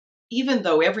even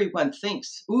though everyone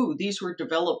thinks, ooh, these were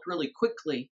developed really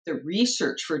quickly, the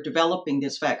research for developing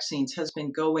these vaccines has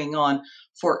been going on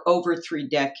for over 3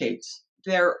 decades.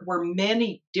 There were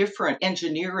many different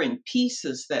engineering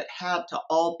pieces that had to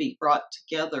all be brought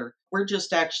together. We're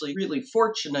just actually really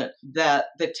fortunate that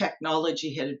the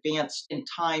technology had advanced in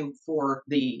time for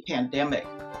the pandemic.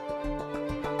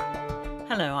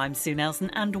 Hello, I'm Sue Nelson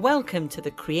and welcome to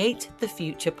the Create the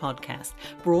Future podcast,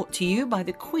 brought to you by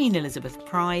the Queen Elizabeth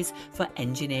Prize for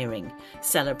Engineering,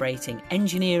 celebrating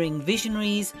engineering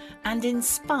visionaries and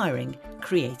inspiring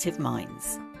creative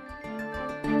minds.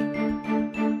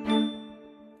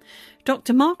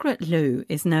 Dr. Margaret Liu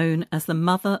is known as the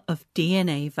mother of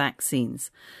DNA vaccines.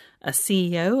 A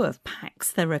CEO of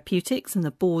Pax Therapeutics and the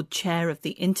board chair of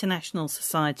the International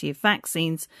Society of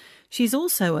Vaccines, she's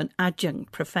also an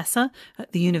adjunct professor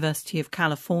at the University of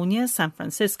California, San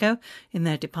Francisco, in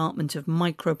their Department of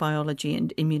Microbiology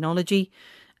and Immunology,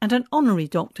 and an honorary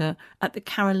doctor at the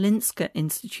Karolinska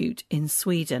Institute in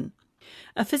Sweden.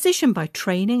 A physician by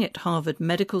training at Harvard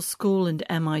Medical School and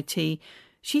MIT,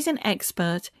 she's an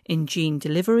expert in gene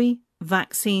delivery,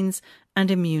 vaccines and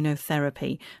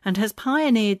immunotherapy, and has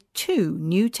pioneered 2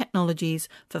 new technologies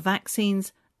for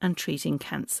vaccines and treating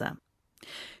cancer.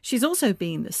 She's also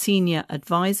been the Senior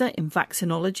Advisor in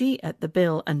Vaccinology at the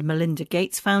Bill and Melinda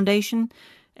Gates Foundation,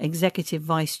 Executive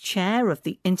Vice Chair of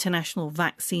the International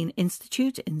Vaccine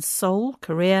Institute in Seoul,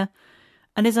 Korea,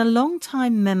 and is a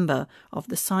long-time member of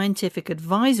the Scientific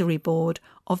Advisory Board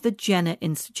of the Jenner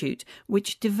Institute,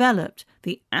 which developed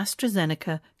the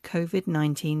AstraZeneca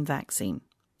COVID-19 vaccine.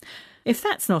 If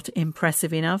that's not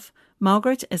impressive enough,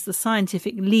 Margaret is the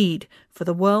scientific lead for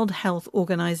the World Health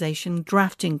Organization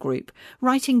drafting group,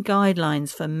 writing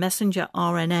guidelines for messenger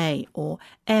RNA or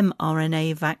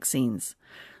mRNA vaccines.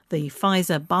 The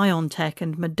Pfizer, BioNTech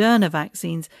and Moderna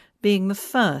vaccines being the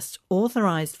first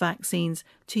authorized vaccines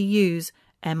to use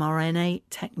mRNA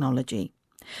technology.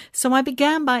 So I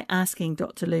began by asking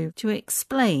Dr. Liu to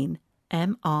explain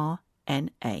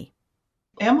mRNA.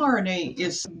 mRNA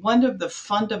is one of the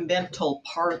fundamental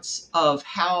parts of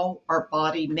how our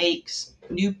body makes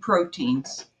new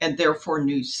proteins and therefore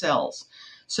new cells.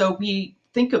 So we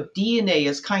think of DNA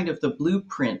as kind of the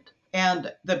blueprint,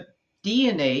 and the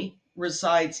DNA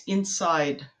resides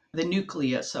inside the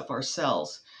nucleus of our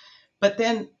cells. But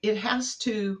then it has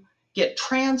to get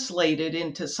translated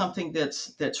into something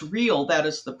that's real, that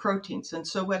is the proteins. And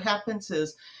so what happens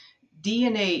is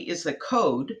DNA is the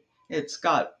code. It's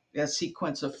got a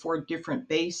sequence of 4 different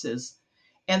bases,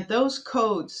 and those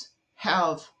codes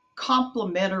have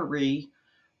complementary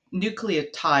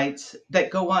nucleotides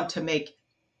that go on to make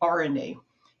RNA.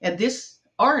 And this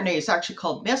RNA is actually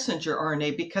called messenger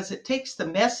RNA because it takes the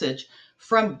message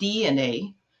from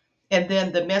DNA, and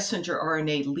then the messenger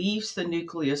RNA leaves the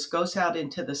nucleus, goes out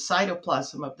into the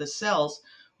cytoplasm of the cells,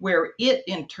 where it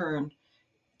in turn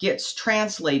gets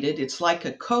translated. It's like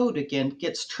a code again,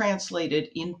 gets translated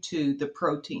into the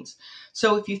proteins.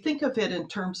 So if you think of it in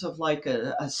terms of like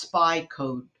a spy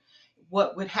code,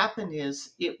 what would happen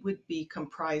is it would be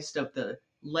comprised of the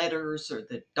letters or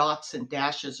the dots and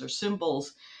dashes or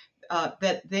symbols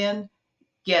that then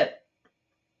get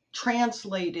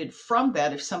translated from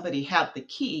that, if somebody had the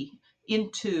key,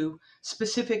 into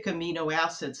specific amino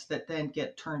acids that then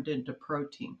get turned into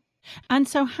protein. And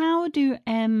so how do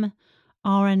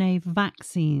mRNA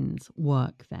vaccines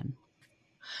work then?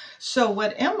 So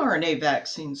what mRNA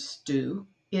vaccines do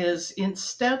is,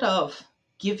 instead of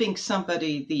giving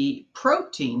somebody the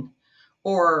protein,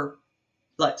 or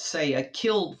let's say a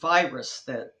killed virus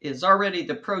that is already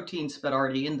the proteins but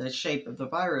already in the shape of the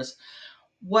virus,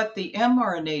 what the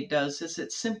mRNA does is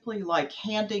it's simply like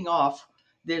handing off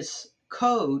this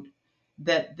code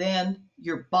that then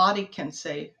your body can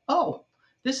say, oh,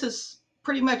 this is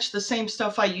pretty much the same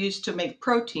stuff I use to make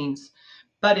proteins,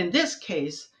 but in this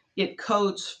case, it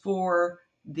codes for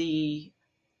the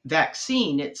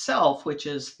vaccine itself, which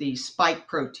is the spike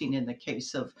protein in the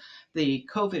case of the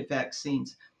COVID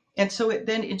vaccines. And so it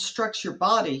then instructs your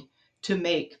body to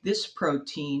make this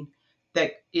protein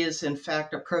that is in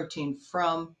fact a protein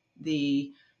from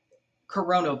the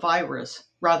coronavirus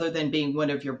rather than being one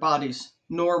of your body's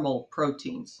normal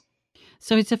proteins.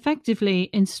 So it's effectively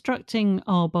instructing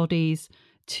our bodies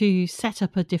to set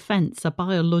up a defense, a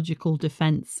biological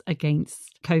defense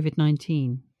against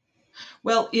COVID-19.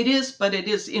 Well, it is, but it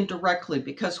is indirectly,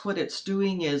 because what it's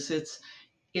doing is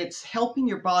it's helping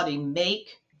your body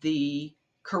make the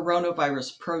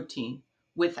coronavirus protein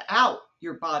without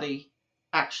your body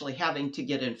actually having to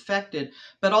get infected,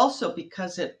 but also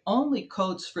because it only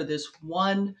codes for this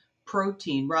one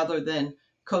protein rather than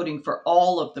coding for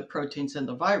all of the proteins in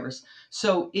the virus.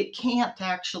 So it can't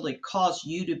actually cause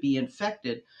you to be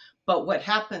infected. But what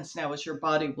happens now is your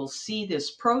body will see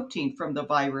this protein from the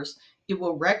virus. It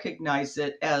will recognize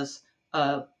it as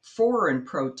a foreign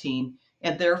protein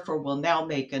and therefore will now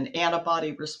make an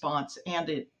antibody response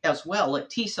and as well a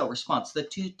T cell response, the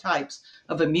two types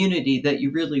of immunity that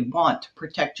you really want to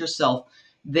protect yourself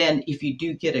then if you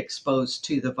do get exposed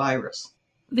to the virus.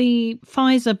 The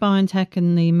Pfizer, BioNTech,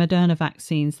 and the Moderna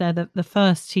vaccines, they're the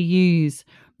first to use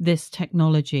this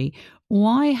technology.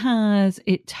 Why has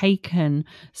it taken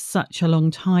such a long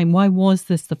time? Why was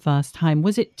this the first time?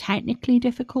 Was it technically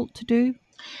difficult to do?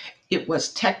 It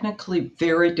was technically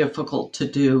very difficult to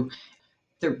do.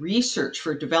 The research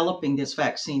for developing these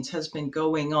vaccines has been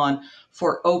going on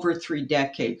for over 3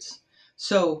 decades.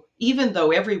 So even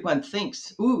though everyone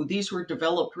thinks, ooh, these were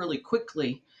developed really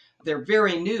quickly, they're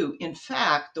very new. In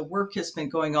fact, the work has been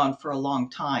going on for a long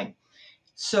time.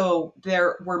 So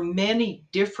there were many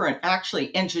different,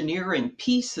 actually, engineering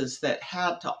pieces that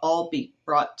had to all be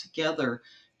brought together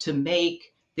to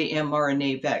make the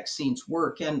mRNA vaccines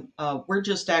work. And we're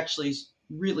just actually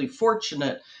really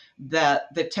fortunate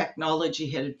that the technology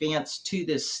had advanced to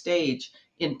this stage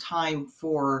in time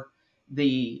for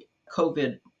the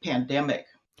COVID pandemic.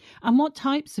 And what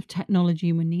types of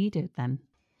technology were needed then?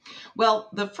 Well,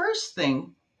 the first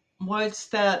thing was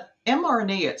that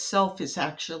mRNA itself is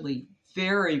actually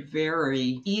very,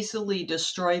 very easily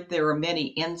destroyed. There are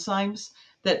many enzymes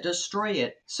that destroy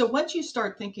it. So once you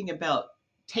start thinking about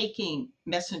taking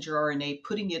messenger RNA,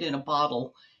 putting it in a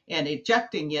bottle and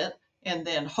ejecting it, and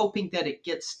then hoping that it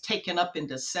gets taken up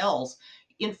into cells,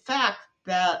 in fact,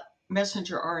 that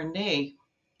messenger RNA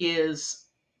is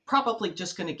probably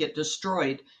just going to get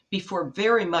destroyed before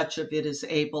very much of it is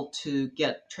able to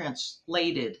get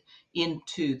translated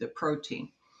into the protein.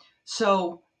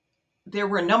 So there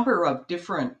were a number of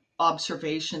different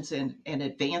observations and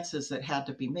advances that had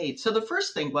to be made. So the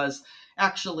first thing was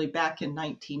actually back in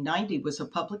 1990 was a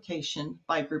publication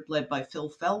by a group led by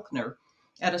Phil Felkner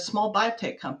at a small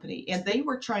biotech company. And they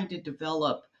were trying to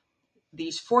develop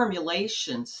these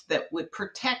formulations that would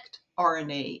protect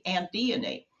RNA and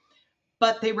DNA.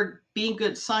 But they were being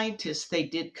good scientists. They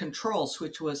did controls,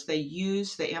 which was they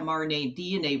used the mRNA and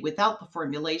DNA without the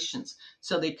formulations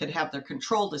so they could have their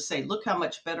control to say, look how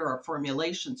much better our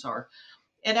formulations are.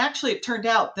 And actually, it turned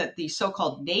out that the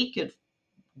so-called naked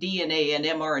DNA and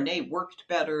mRNA worked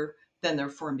better than their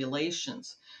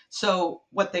formulations. So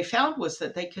what they found was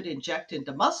that they could inject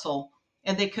into muscle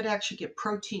and they could actually get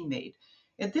protein made.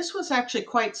 And this was actually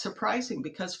quite surprising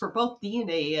because for both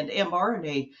DNA and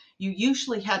mRNA, you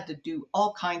usually had to do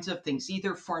all kinds of things,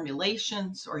 either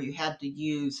formulations or you had to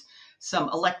use some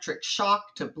electric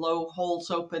shock to blow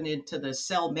holes open into the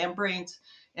cell membranes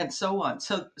and so on.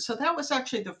 So that was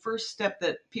actually the first step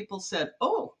that people said,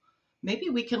 oh, maybe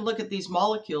we can look at these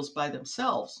molecules by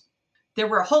themselves. There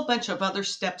were a whole bunch of other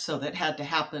steps, though, that had to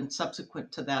happen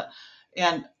subsequent to that.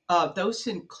 And those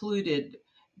included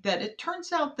that it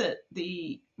turns out that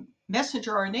the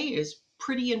messenger RNA is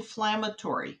pretty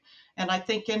inflammatory. And I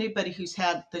think anybody who's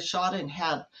had the shot and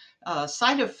had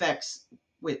side effects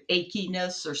with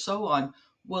achiness or so on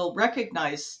will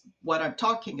recognize what I'm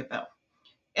talking about.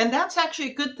 And that's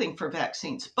actually a good thing for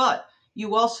vaccines, but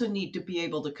you also need to be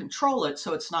able to control it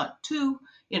so it's not too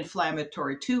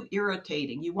inflammatory, too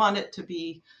irritating. You want it to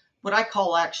be what I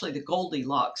call actually the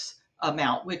Goldilocks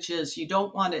amount, which is you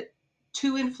don't want it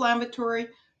too inflammatory,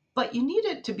 but you need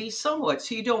it to be somewhat.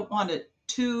 So you don't want it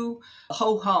too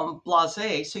ho hum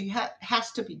blase. So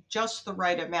has to be just the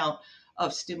right amount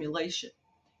of stimulation.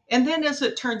 And then, as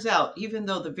it turns out, even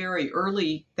though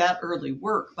that early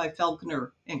work by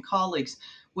Felkner and colleagues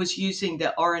was using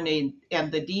the RNA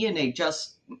and the DNA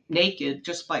just naked,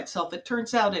 just by itself, it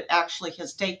turns out it actually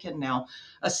has taken now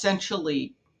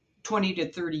essentially 20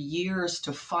 to 30 years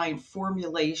to find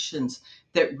formulations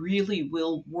that really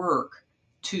will work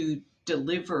to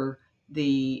deliver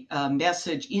the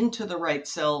message into the right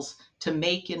cells to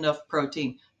make enough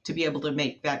protein to be able to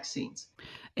make vaccines.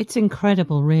 It's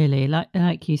incredible, really.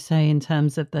 Like you say, in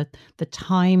terms of the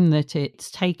time that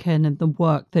it's taken and the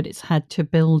work that it's had to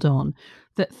build on,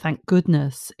 that thank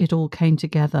goodness it all came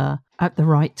together at the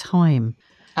right time.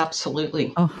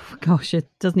 Absolutely. Oh gosh, it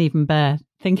doesn't even bear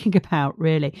thinking about,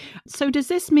 really. So does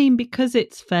this mean because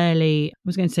it's fairly, I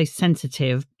was going to say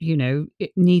sensitive,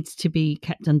 it needs to be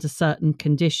kept under certain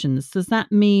conditions. Does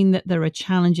that mean that there are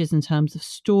challenges in terms of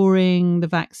storing the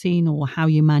vaccine or how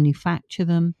you manufacture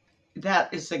them?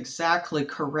 That is exactly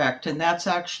correct. And that's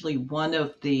actually one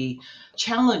of the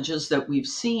challenges that we've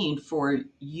seen for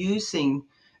using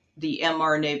the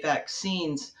mRNA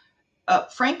vaccines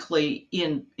frankly,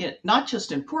 in not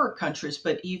just in poorer countries,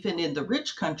 but even in the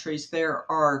rich countries,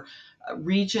 there are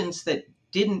regions that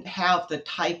didn't have the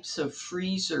types of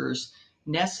freezers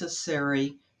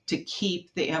necessary to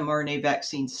keep the mRNA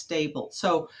vaccine stable.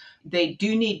 So they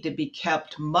do need to be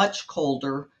kept much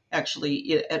colder,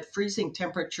 actually, at freezing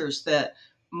temperatures that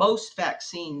most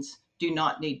vaccines do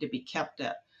not need to be kept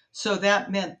at. So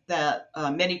that meant that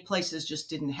many places just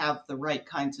didn't have the right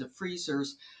kinds of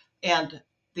freezers. And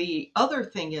the other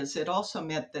thing is, it also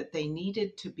meant that they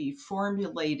needed to be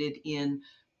formulated in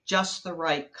just the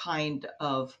right kind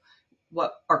of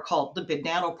what are called lipid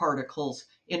nanoparticles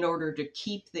in order to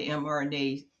keep the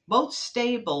mRNA both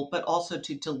stable, but also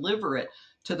to deliver it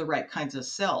to the right kinds of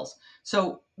cells.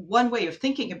 So one way of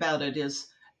thinking about it is,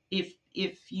 if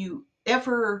you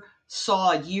ever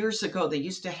saw years ago, they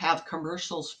used to have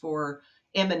commercials for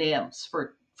M&Ms,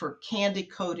 for candy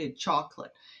coated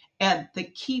chocolate. And the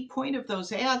key point of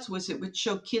those ads was it would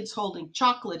show kids holding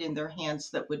chocolate in their hands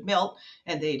that would melt,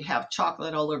 and they'd have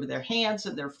chocolate all over their hands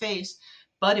and their face.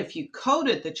 But if you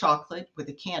coated the chocolate with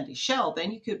a candy shell,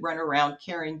 then you could run around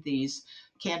carrying these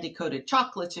candy coated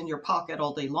chocolates in your pocket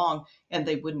all day long and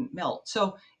they wouldn't melt.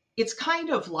 So it's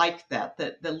kind of like that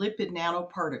the lipid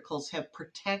nanoparticles have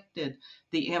protected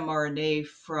the mRNA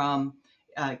from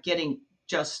getting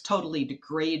just totally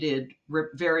degraded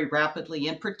very rapidly,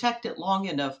 and protect it long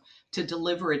enough to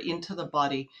deliver it into the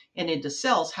body and into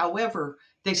cells. However,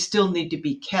 they still need to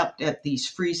be kept at these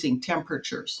freezing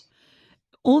temperatures.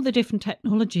 All the different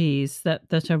technologies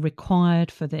that are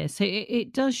required for this,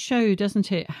 it does show,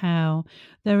 doesn't it, how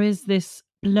there is this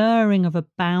blurring of a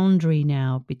boundary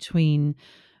now between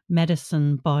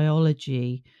medicine,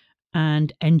 biology,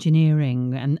 and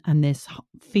engineering, and this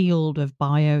field of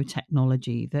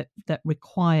biotechnology that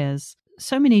requires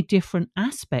so many different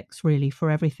aspects really for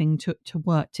everything to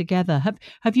work together.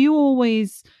 Have you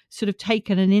always sort of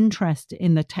taken an interest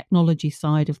in the technology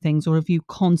side of things, or have you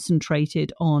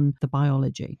concentrated on the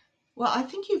biology? Well, I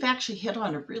think you've actually hit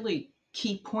on a really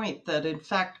key point that, in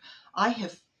fact, I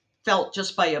have felt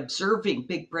just by observing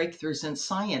big breakthroughs in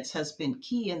science has been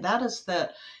key. And that is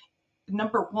that,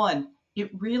 number one, it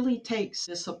really takes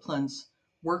disciplines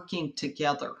working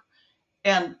together.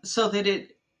 And so that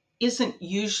it isn't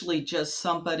usually just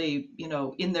somebody,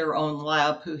 in their own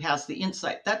lab who has the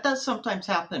insight. That does sometimes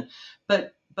happen,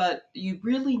 but you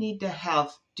really need to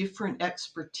have different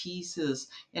expertises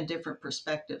and different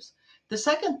perspectives. The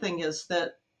second thing is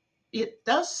that it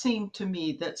does seem to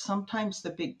me that sometimes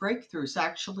the big breakthroughs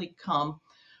actually come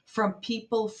from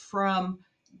people from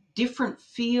different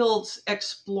fields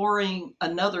exploring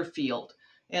another field,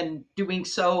 and doing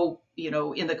so,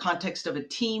 in the context of a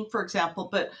team, for example,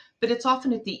 but it's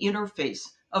often at the interface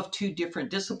of two different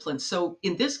disciplines. So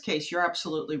in this case, you're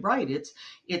absolutely right.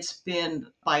 It's been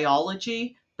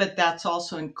biology, but that's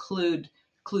also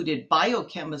included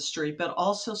biochemistry, but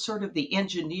also sort of the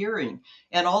engineering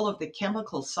and all of the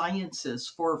chemical sciences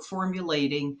for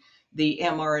formulating the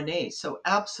mRNA. So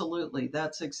absolutely,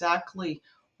 that's exactly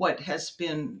what has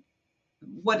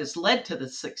led to the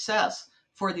success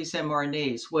for these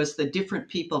mRNAs, was the different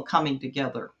people coming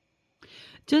together.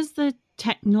 Does the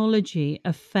technology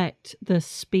affect the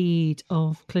speed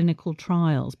of clinical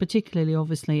trials, particularly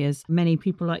obviously as many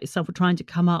people like yourself are trying to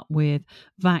come up with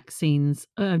vaccines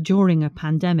during a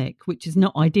pandemic, which is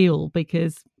not ideal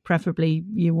because preferably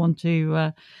you want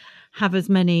to have as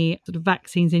many sort of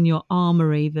vaccines in your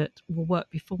armory that will work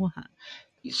beforehand?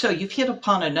 So you've hit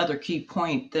upon another key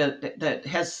point that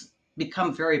has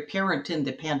become very apparent in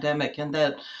the pandemic, and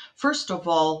that, first of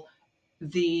all,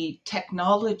 the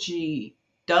technology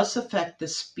does affect the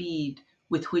speed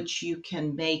with which you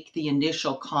can make the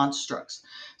initial constructs.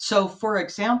 So, for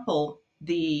example,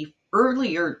 the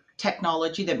earlier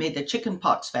technology that made the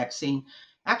chickenpox vaccine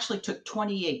actually took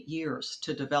 28 years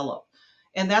to develop.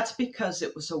 And that's because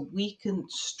it was a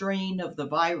weakened strain of the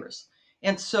virus.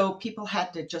 And so people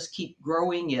had to just keep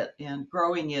growing it and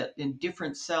growing it in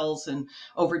different cells and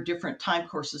over different time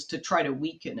courses to try to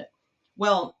weaken it.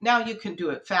 Well, now you can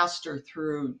do it faster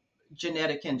through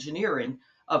genetic engineering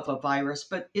of a virus,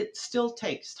 but it still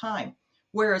takes time.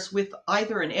 Whereas with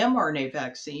either an mRNA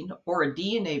vaccine or a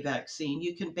DNA vaccine,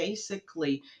 you can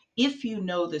basically, if you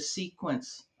know the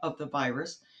sequence of the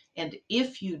virus, and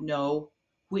if you know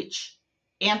which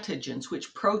antigens,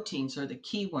 which proteins are the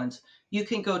key ones, you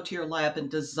can go to your lab and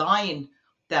design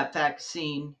that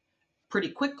vaccine pretty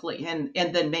quickly, and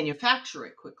then manufacture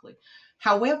it quickly.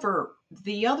 However,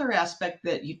 the other aspect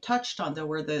that you touched on, though,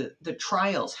 were the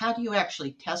trials. How do you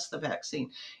actually test the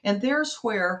vaccine? And there's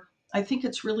where I think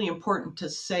it's really important to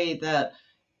say that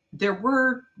there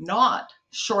were not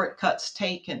shortcuts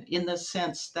taken, in the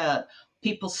sense that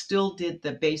people still did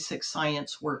the basic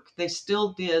science work. They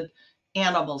still did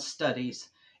animal studies.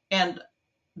 And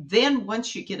then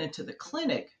once you get into the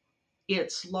clinic,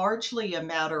 it's largely a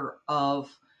matter of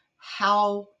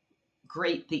how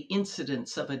great the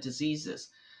incidence of a disease is.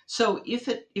 So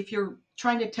if you're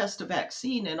trying to test a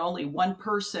vaccine and only one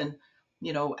person,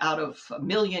 out of a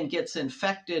million gets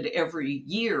infected every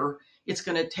year, it's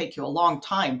going to take you a long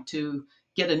time to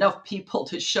get enough people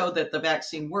to show that the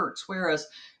vaccine works. Whereas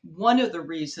one of the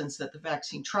reasons that the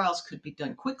vaccine trials could be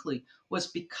done quickly was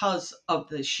because of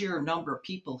the sheer number of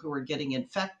people who are getting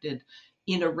infected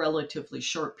in a relatively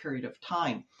short period of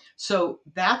time. So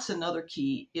that's another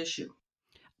key issue.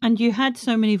 And you had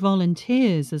so many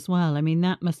volunteers as well. I mean,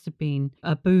 that must have been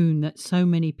a boon that so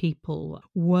many people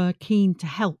were keen to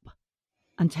help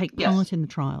and take Yes. part in the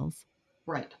trials.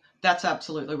 Right. That's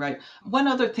absolutely right. One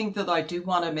other thing that I do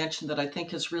want to mention that I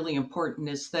think is really important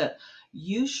is that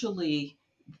usually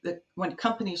when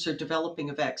companies are developing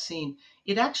a vaccine,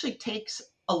 it actually takes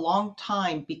a long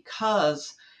time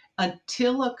because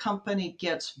until a company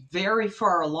gets very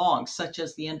far along, such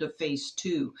as the end of phase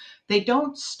 2, they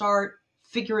don't start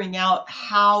figuring out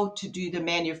how to do the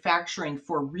manufacturing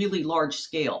for really large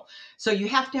scale. So you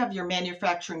have to have your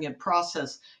manufacturing in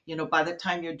process by the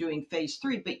time you're doing phase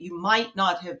 3, but you might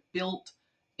not have built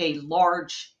a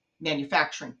large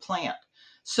manufacturing plant.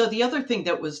 So the other thing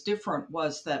that was different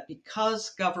was that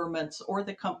because governments or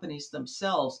the companies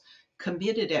themselves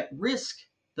committed at risk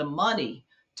the money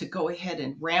to go ahead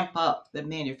and ramp up the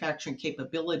manufacturing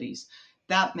capabilities,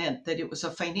 that meant that it was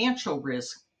a financial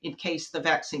risk in case the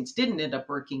vaccines didn't end up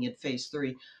working in phase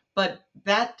 3. But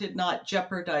that did not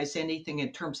jeopardize anything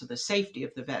in terms of the safety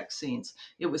of the vaccines.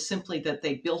 It was simply that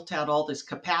they built out all this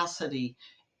capacity.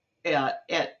 And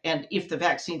if the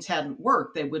vaccines hadn't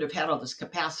worked, they would have had all this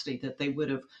capacity that they would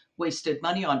have wasted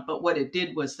money on. But what it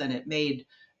did was then it made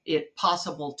it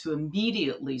possible to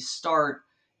immediately start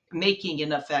making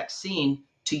enough vaccine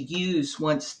to use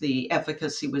once the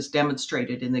efficacy was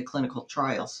demonstrated in the clinical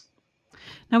trials.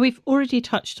 Now, we've already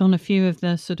touched on a few of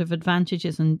the sort of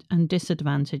advantages and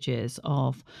disadvantages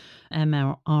of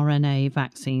mRNA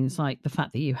vaccines, like the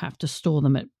fact that you have to store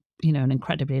them at an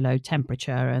incredibly low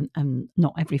temperature, and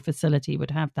not every facility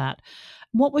would have that.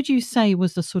 What would you say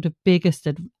was the sort of biggest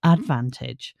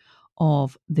advantage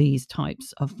of these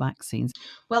types of vaccines?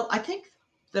 Well, I think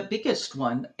the biggest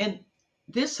one, and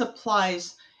this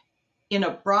applies in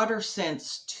a broader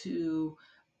sense to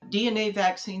DNA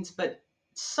vaccines, but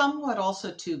somewhat also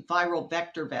to viral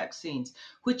vector vaccines,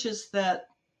 which is that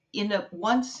in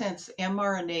one sense,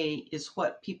 mRNA is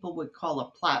what people would call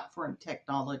a platform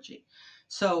technology.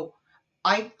 So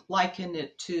I liken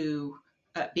it to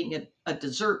being a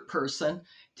dessert person,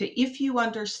 to if you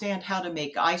understand how to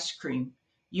make ice cream,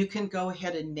 you can go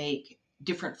ahead and make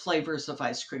different flavors of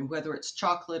ice cream, whether it's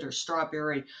chocolate or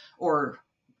strawberry or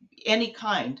any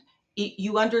kind.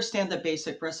 You understand the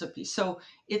basic recipe. So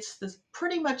it's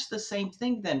pretty much the same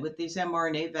thing then with these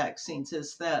mRNA vaccines,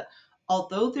 is that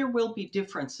although there will be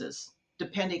differences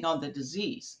depending on the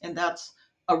disease, and that's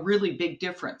a really big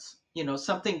difference.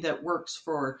 Something that works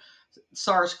for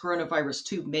SARS coronavirus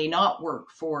 2 may not work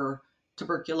for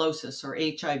tuberculosis or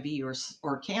HIV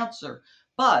or cancer,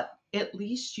 but at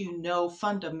least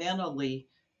fundamentally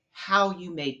how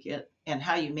you make it and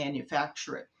how you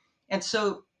manufacture it. And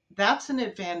so that's an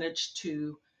advantage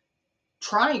to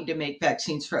trying to make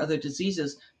vaccines for other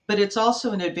diseases, but it's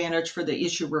also an advantage for the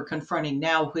issue we're confronting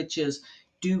now, which is,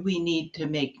 do we need to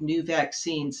make new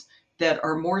vaccines that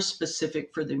are more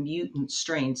specific for the mutant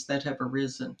strains that have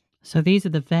arisen? So these are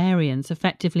the variants.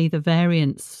 Effectively, the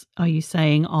variants, are you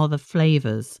saying, are the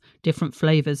flavors, different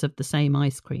flavors of the same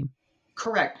ice cream?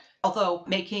 Correct. Although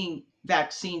making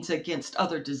vaccines against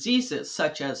other diseases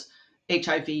such as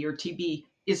HIV or TB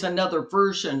is another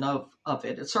version of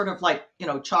it. It's sort of like,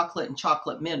 chocolate and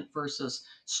chocolate mint versus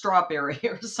strawberry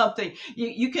or something.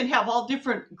 You can have all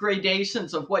different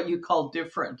gradations of what you call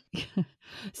different.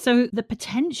 So the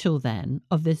potential then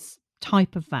of this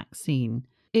type of vaccine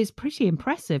is pretty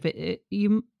impressive.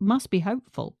 You must be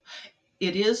hopeful.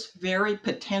 It is very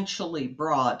potentially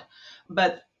broad,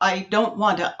 but I don't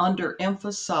want to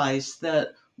underemphasize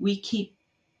that we keep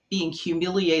being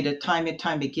humiliated time and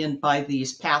time again by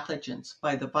these pathogens,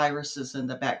 by the viruses and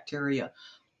the bacteria,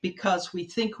 because we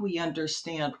think we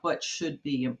understand what should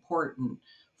be important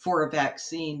for a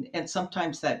vaccine, and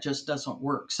sometimes that just doesn't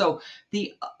work. So,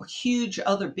 the huge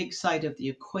other big side of the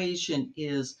equation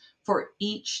is for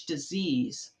each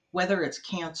disease, whether it's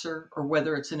cancer or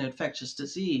whether it's an infectious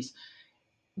disease,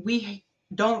 we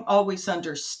don't always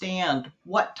understand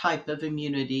what type of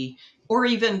immunity, or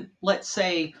even, let's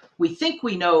say, we think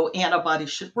we know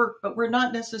antibodies should work, but we're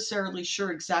not necessarily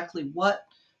sure exactly what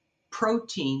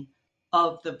protein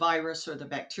of the virus or the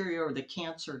bacteria or the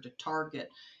cancer to target.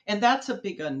 And that's a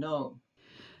big unknown.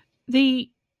 The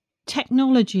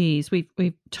technologies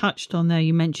we've touched on there,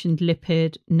 you mentioned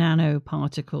lipid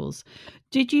nanoparticles.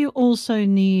 Did you also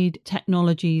need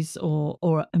technologies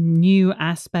or a new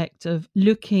aspect of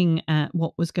looking at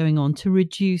what was going on to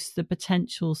reduce the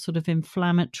potential sort of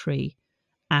inflammatory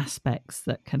aspects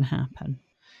that can happen?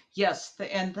 Yes,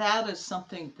 and that is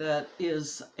something that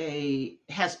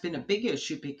has been a big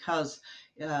issue because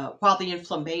while the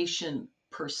inflammation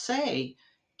per se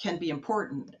can be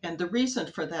important, and the reason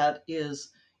for that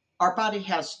is our body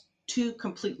has two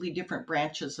completely different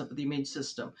branches of the immune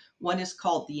system. One is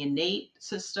called the innate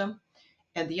system,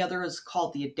 and the other is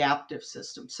called the adaptive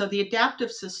system. So the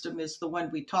adaptive system is the one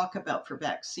we talk about for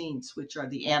vaccines, which are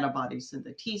the antibodies and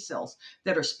the T cells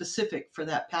that are specific for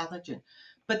that pathogen.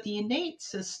 But the innate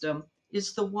system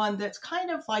is the one that's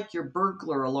kind of like your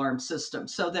burglar alarm system.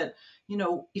 So that,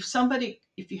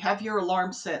 if you have your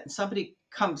alarm set and somebody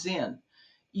comes in,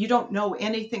 you don't know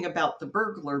anything about the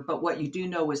burglar, but what you do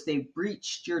know is they've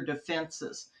breached your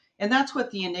defenses. And that's what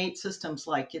the innate system's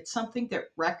like. It's something that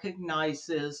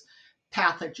recognizes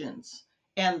pathogens,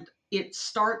 and it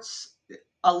starts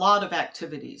a lot of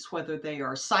activities, whether they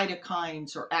are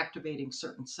cytokines or activating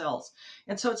certain cells.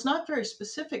 And so it's not very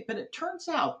specific, but it turns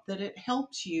out that it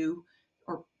helps you,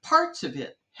 or parts of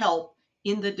it help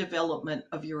in the development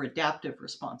of your adaptive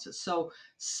responses. So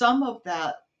some of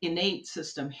that innate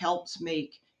system helps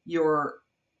make your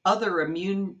other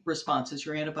immune responses,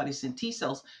 your antibodies and T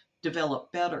cells,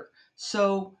 develop better.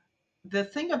 So the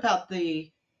thing about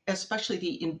especially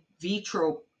the in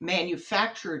vitro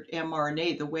manufactured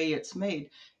mRNA, the way it's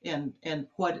made and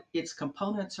what its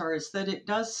components are, is that it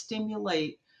does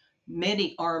stimulate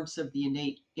many arms of the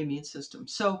innate immune system.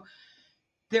 So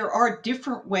there are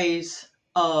different ways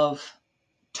of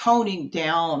toning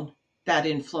down that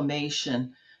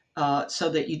inflammation so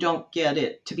that you don't get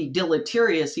it to be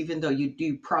deleterious, even though you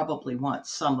do probably want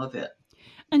some of it.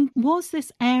 And was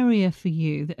this area for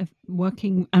you that of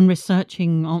working and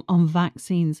researching on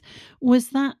vaccines, was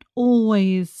that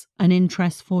always an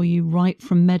interest for you right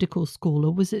from medical school,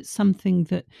 or was it something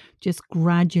that just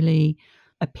gradually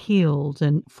appealed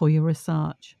and for your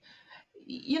research?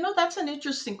 That's an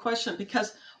interesting question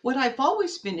because what I've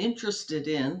always been interested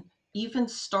in, even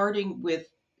starting with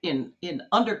in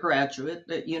undergraduate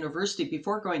at university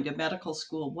before going to medical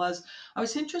school, was I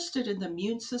was interested in the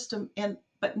immune system, and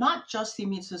but not just the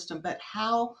immune system, but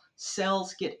how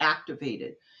cells get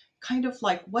activated. Kind of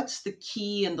like what's the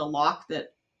key in the lock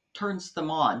that turns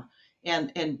them on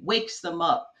and wakes them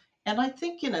up. And I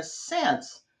think in a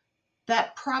sense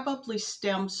that probably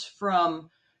stems from,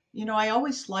 I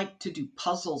always liked to do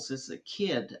puzzles as a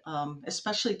kid,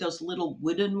 especially those little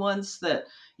wooden ones that,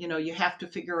 you have to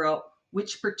figure out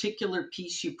which particular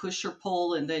piece you push or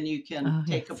pull, and then you can Oh,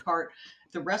 take yes. apart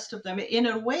the rest of them. In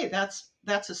a way, that's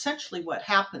essentially what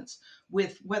happens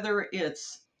with whether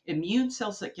it's immune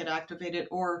cells that get activated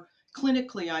or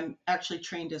clinically, I'm actually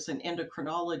trained as an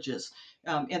endocrinologist.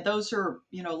 And those are,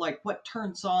 like what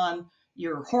turns on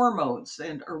your hormones,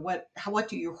 and or what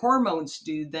do your hormones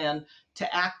do then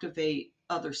to activate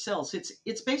other cells.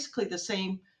 It's basically the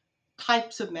same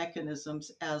types of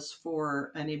mechanisms as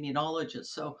for an immunologist.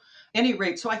 So any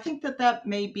rate, so I think that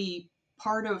may be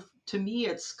part of, to me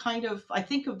it's kind of, I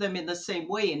think of them in the same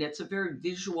way, and it's a very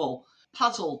visual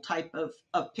puzzle type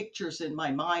of pictures in my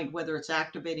mind, whether it's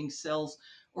activating cells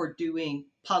or doing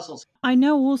puzzles. I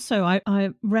know also, I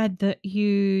read that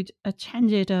you'd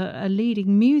attended a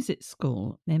leading music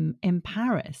school in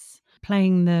Paris,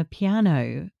 playing the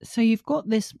piano. So you've got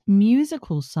this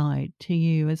musical side to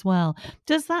you as well.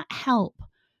 Does that help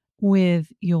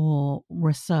with your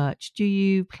research? Do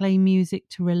you play music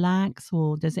to relax,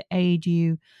 or does it aid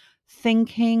you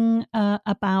thinking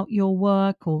about your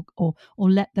work, or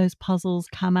let those puzzles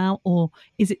come out, or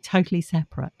is it totally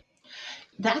separate?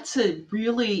 That's a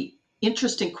really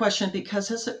interesting question because,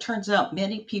 as it turns out,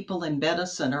 many people in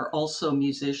medicine are also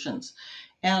musicians.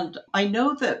 And I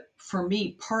know that for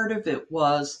me, part of it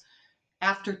was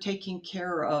after taking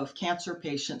care of cancer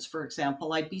patients, for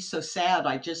example, I'd be so sad.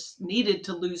 I just needed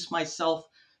to lose myself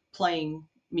playing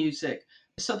music.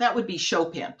 So that would be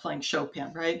Chopin, playing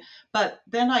Chopin, right? But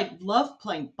then I love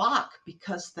playing Bach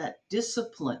because that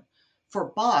discipline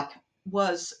for Bach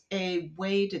was a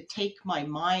way to take my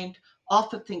mind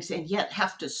off of things and yet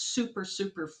have to super,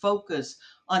 super focus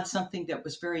on something that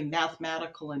was very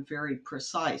mathematical and very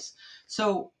precise.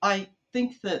 So I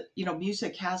think that,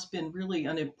 music has been really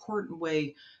an important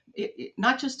way,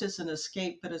 not just as an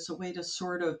escape, but as a way to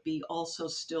sort of be also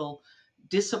still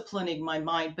disciplining my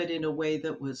mind, but in a way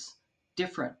that was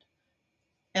different.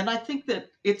 And I think that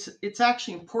it's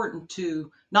actually important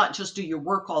to not just do your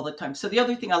work all the time. So the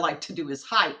other thing I like to do is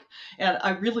hike. And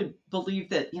I really believe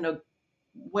that,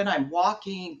 when I'm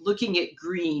walking, looking at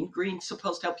green's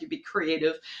supposed to help you be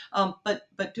creative.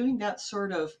 But doing that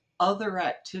sort of other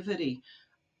activity,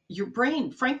 your brain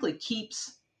frankly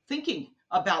keeps thinking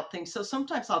about things. So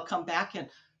sometimes I'll come back and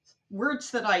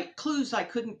clues I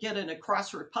couldn't get in a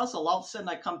crossword puzzle, all of a sudden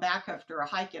I come back after a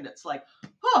hike and it's like,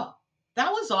 oh,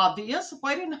 that was obvious.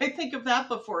 Why didn't I think of that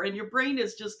before? And your brain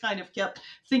has just kind of kept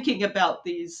thinking about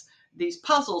these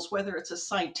puzzles, whether it's a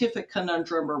scientific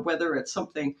conundrum or whether it's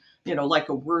something, like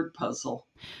a word puzzle.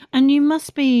 And you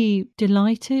must be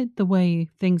delighted the way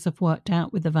things have worked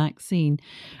out with the vaccine.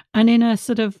 And in a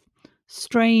sort of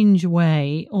strange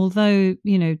way, although,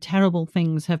 terrible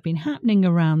things have been happening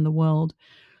around the world,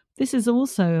 this is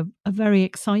also a very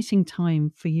exciting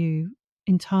time for you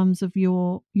in terms of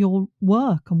your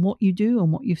work and what you do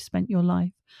and what you've spent your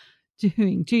life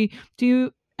doing. Do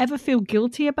you ever feel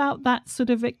guilty about that sort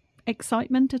of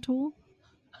excitement at all?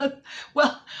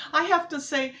 Well, I have to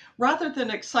say, rather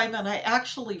than excitement, I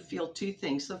actually feel two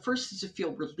things. The first is to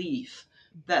feel relief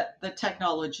that the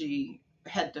technology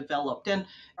had developed. And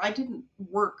I didn't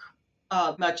work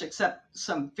much except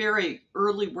some very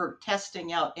early work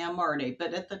testing out mRNA.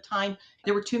 But at the time,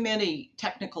 there were too many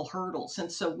technical hurdles.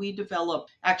 And so we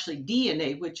developed actually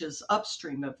DNA, which is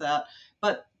upstream of that.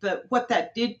 But what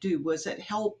that did do was it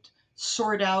helped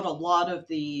sort out a lot of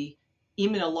the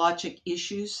immunologic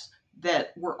issues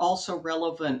that were also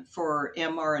relevant for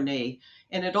mRNA.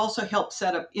 And it also helped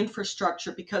set up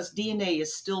infrastructure because DNA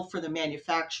is still for the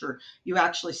manufacturer. You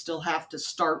actually still have to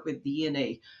start with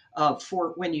DNA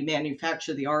for when you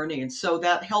manufacture the RNA. And so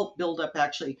that helped build up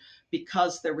actually,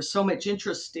 because there was so much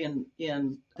interest in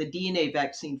the DNA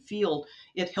vaccine field,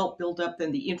 it helped build up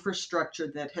then the infrastructure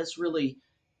that has really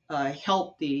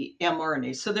help the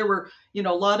mRNA. So there were, a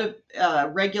lot of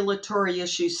regulatory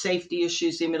issues, safety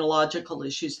issues, immunological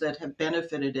issues that have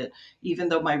benefited it, even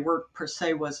though my work per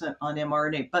se wasn't on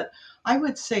mRNA. But I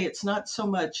would say it's not so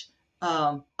much,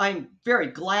 I'm very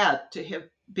glad to have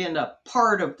been a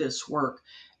part of this work,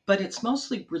 but it's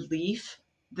mostly relief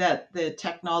that the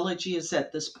technology is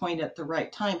at this point at the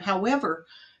right time. However,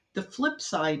 the flip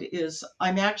side is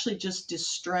I'm actually just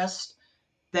distressed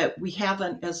that we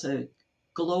haven't, as a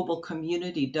global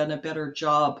community, done a better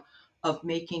job of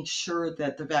making sure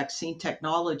that the vaccine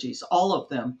technologies, all of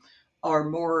them, are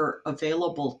more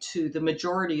available to the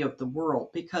majority of the world.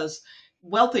 Because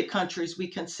wealthy countries, we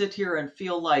can sit here and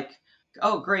feel like,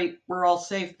 oh, great, we're all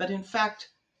safe. But in fact,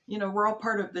 we're all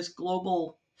part of this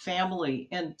global family.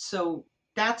 And so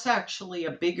that's actually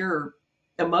a bigger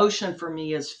emotion for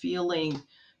me, is feeling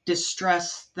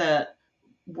distress that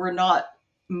we're not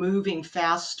moving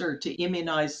faster to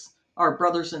immunize our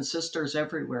brothers and sisters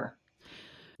everywhere.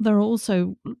 There are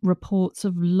also reports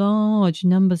of large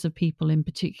numbers of people in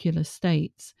particular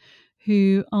states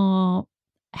who are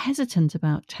hesitant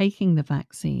about taking the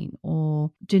vaccine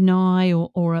or deny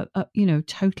or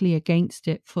totally against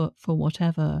it for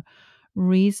whatever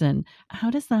reason. How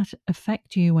does that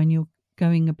affect you when you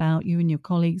and your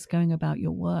colleagues going about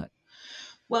your work?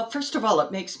 Well, first of all,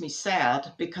 it makes me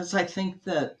sad because I think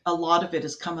that a lot of it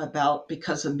has come about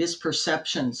because of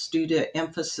misperceptions due to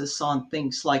emphasis on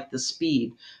things like the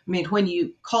speed. I mean, when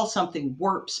you call something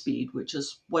warp speed, which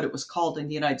is what it was called in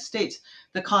the United States,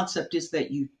 the concept is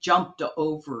that you jumped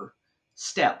over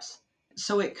steps.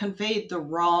 So it conveyed the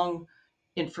wrong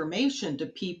information to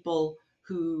people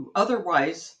who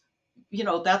otherwise,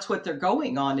 that's what they're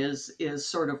going on, is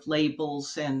sort of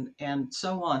labels and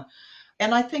so on.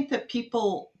 And I think that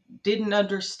people didn't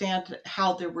understand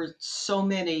how there were so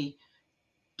many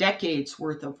decades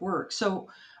worth of work. So,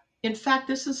 in fact,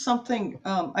 this is something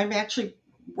I'm actually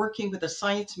working with a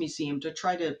science museum to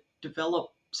try to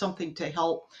develop something to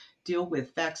help deal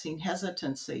with vaccine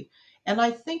hesitancy. And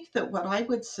I think that what I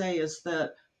would say is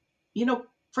that,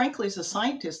 frankly, as a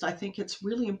scientist, I think it's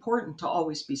really important to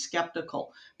always be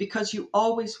skeptical because you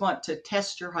always want to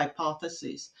test your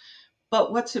hypotheses.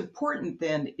 But what's important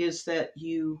then is that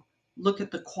you look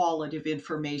at the quality of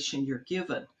information you're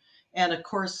given. And of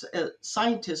course,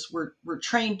 scientists, we're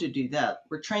trained to do that.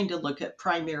 We're trained to look at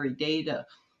primary data.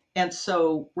 And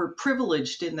so we're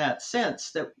privileged in that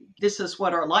sense that this is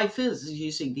what our life is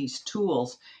using these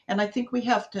tools. And I think we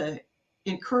have to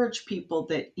encourage people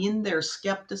that in their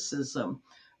skepticism,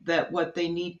 that what they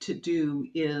need to do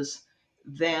is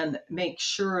then make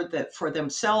sure that for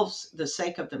themselves, the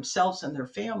sake of themselves and their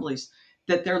families,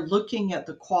 that they're looking at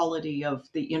the quality of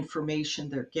the information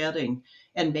they're getting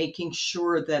and making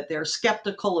sure that they're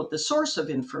skeptical of the source of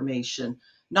information,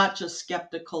 not just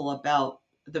skeptical about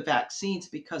the vaccines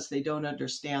because they don't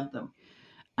understand them.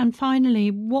 And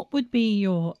finally, what would be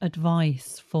your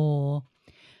advice for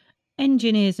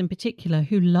engineers in particular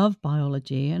who love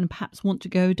biology and perhaps want to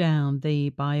go down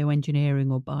the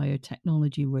bioengineering or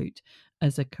biotechnology route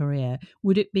as a career?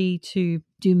 Would it be to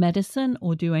do medicine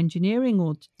or do engineering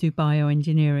or to do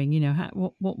bioengineering?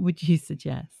 What would you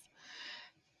suggest?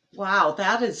 Wow,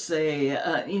 that is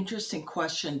an interesting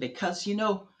question because,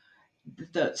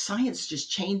 the science just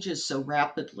changes so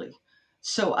rapidly.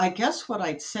 So I guess what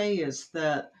I'd say is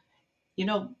that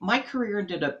my career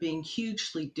ended up being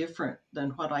hugely different than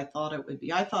what I thought it would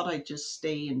be. I thought I'd just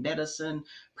stay in medicine,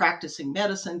 practicing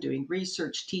medicine, doing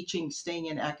research, teaching, staying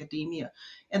in academia.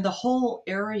 And the whole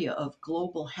area of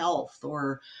global health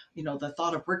or, the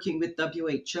thought of working with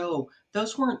WHO,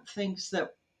 those weren't things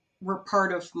that were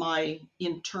part of my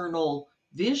internal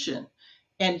vision.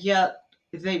 And yet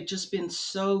they've just been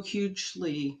so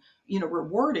hugely,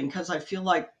 rewarding because I feel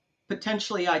like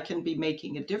potentially I can be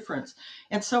making a difference.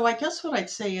 And so I guess what I'd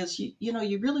say is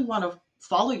you really want to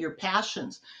follow your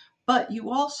passions, but you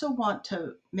also want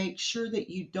to make sure that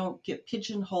you don't get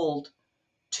pigeonholed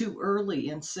too early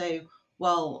and say,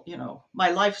 well,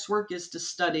 my life's work is to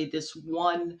study this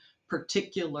one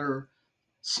particular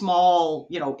small,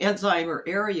 enzyme or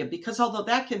area, because although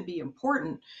that can be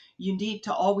important, you need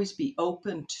to always be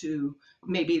open to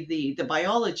maybe the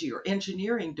biology or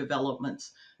engineering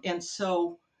developments. And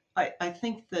so I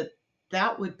think that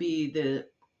that would be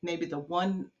maybe the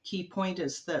one key point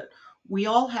is that we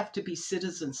all have to be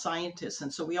citizen scientists.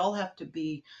 And so we all have to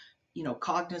be,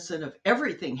 cognizant of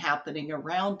everything happening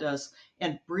around us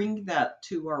and bring that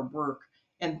to our work.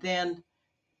 And then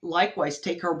likewise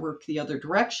take our work the other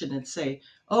direction and say,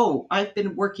 oh, I've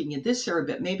been working in this area,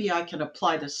 but maybe I can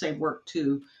apply the same work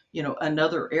to,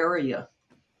 another area.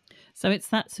 So it's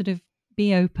that sort of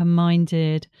be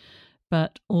open-minded,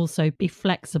 but also be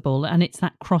flexible. And it's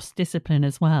that cross-discipline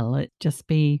as well. It just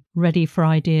be ready for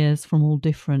ideas from all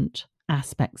different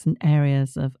aspects and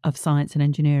areas of science and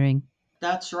engineering.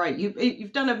 That's right.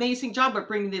 You've done an amazing job of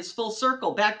bringing this full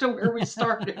circle back to where we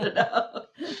started.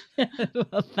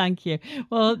 Well, thank you.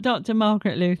 Well, Dr.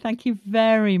 Margaret Liu, thank you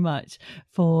very much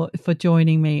for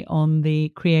joining me on the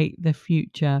Create the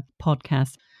Future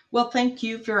podcast. Well, thank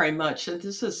you very much. And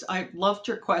I loved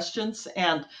your questions,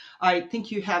 and I think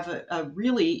you have a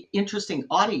really interesting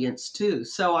audience too.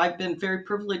 So I've been very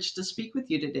privileged to speak with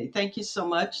you today. Thank you so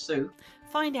much, Sue.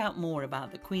 Find out more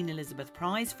about the Queen Elizabeth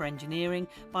Prize for Engineering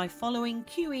by following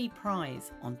QE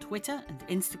Prize on Twitter and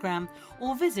Instagram,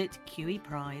 or visit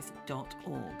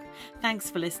qeprize.org. Thanks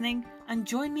for listening, and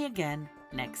join me again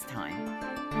next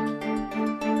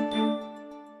time.